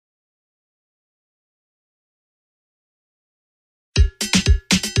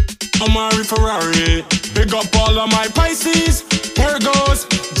Omari Ferrari. Big up all of my Pisces, Virgos,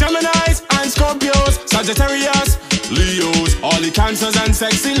 Geminis and Scorpios, Sagittarius, Leos, all the Cancers and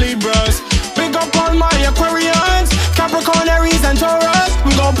sexy Libras. Big up all my Aquarians, Capricorn, Aries and Taurus.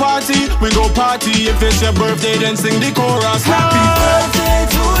 We go party. If it's your birthday, then sing the chorus. Happy birthday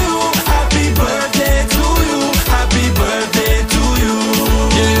to you, happy birthday to you, happy birthday to you.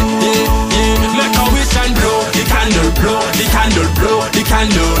 Yeah. Make a wish and blow the candle, blow the candle, blow the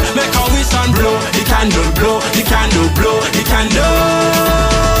candle. Make a wish and blow the candle, blow the candle, blow the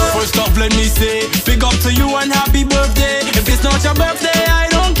candle. First off, let me say, big up to you and happy birthday. If it's not your birthday, I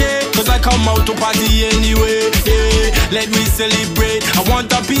don't care, cause I come out to party anyway. Yeah. Let me celebrate. I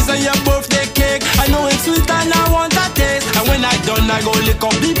want a piece of your birthday cake. I know it's sweet and I want a taste. And when I done, I go lick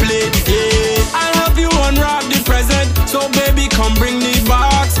up the plate. Yeah. I'll help you unwrap the present, so baby come bring the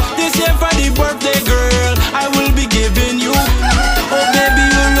box. This year for the birthday girl, I will be giving you. Oh baby,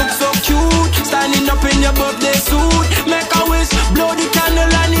 you look so cute, standing up in your birthday suit. Make a wish, blow the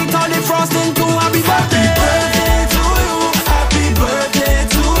candle and eat all the frosting too. Happy birthday. Happy birthday to you, happy birthday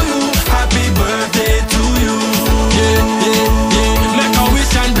to you, happy birthday to you. Yeah. Make a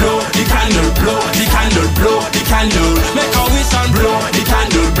wish and blow the candle, blow the candle, blow the candle. Make a wish and blow the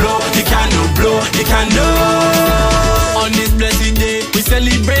candle, blow the candle, blow the candle. On this blessed day, we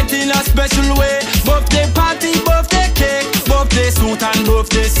celebrate in a special way. Birthday party, birthday cake, birthday suit and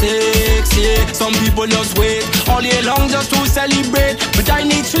birthday sex. Yeah, some people just wait all year long just to celebrate, but I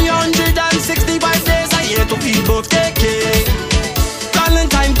need 365 days a year to feel birthday cake.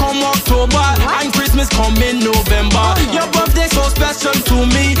 Valentine come October and Christmas come in November. Your birthday so special to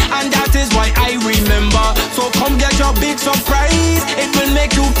me, and that is why I remember. So come get your big surprise, it will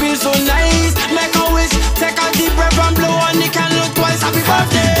make you feel so nice. Make a wish, take a deep breath and blow on the candle twice. Happy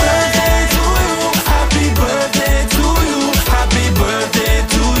birthday. Happy birthday to you, happy birthday to you, happy birthday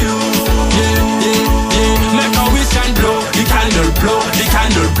to you. Yeah. Make a wish and blow the candle, blow the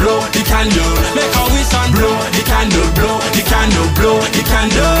candle, blow the candle. Make a wish and blow the candle, blow the candle, blow the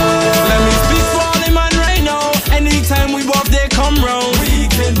candle. Let me speak for all the man right now. Anytime we birthday come round, we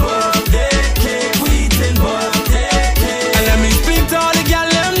can birthday cake, we can birthday cake. and let me speak to all the gal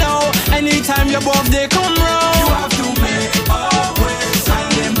them now. Anytime your birthday come round, You have to make a wish and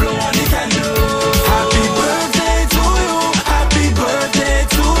then blow on the candle. Happy birthday to you, happy birthday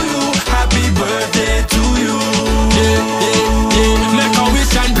to you, happy birthday to you. yeah. Make a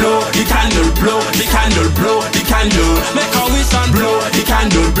wish and blow the candle, blow the candle, blow the candle. Make a wish and blow the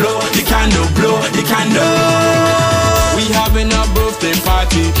candle, blow the candle, blow the candle. We having a birthday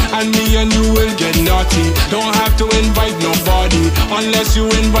party, and me and you will get naughty. Don't have to invite nobody unless you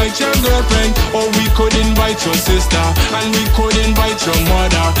invite your girlfriend, or we could invite your sister, and we could invite your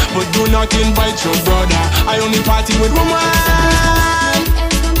mother, but do not invite your brother. I only party with women.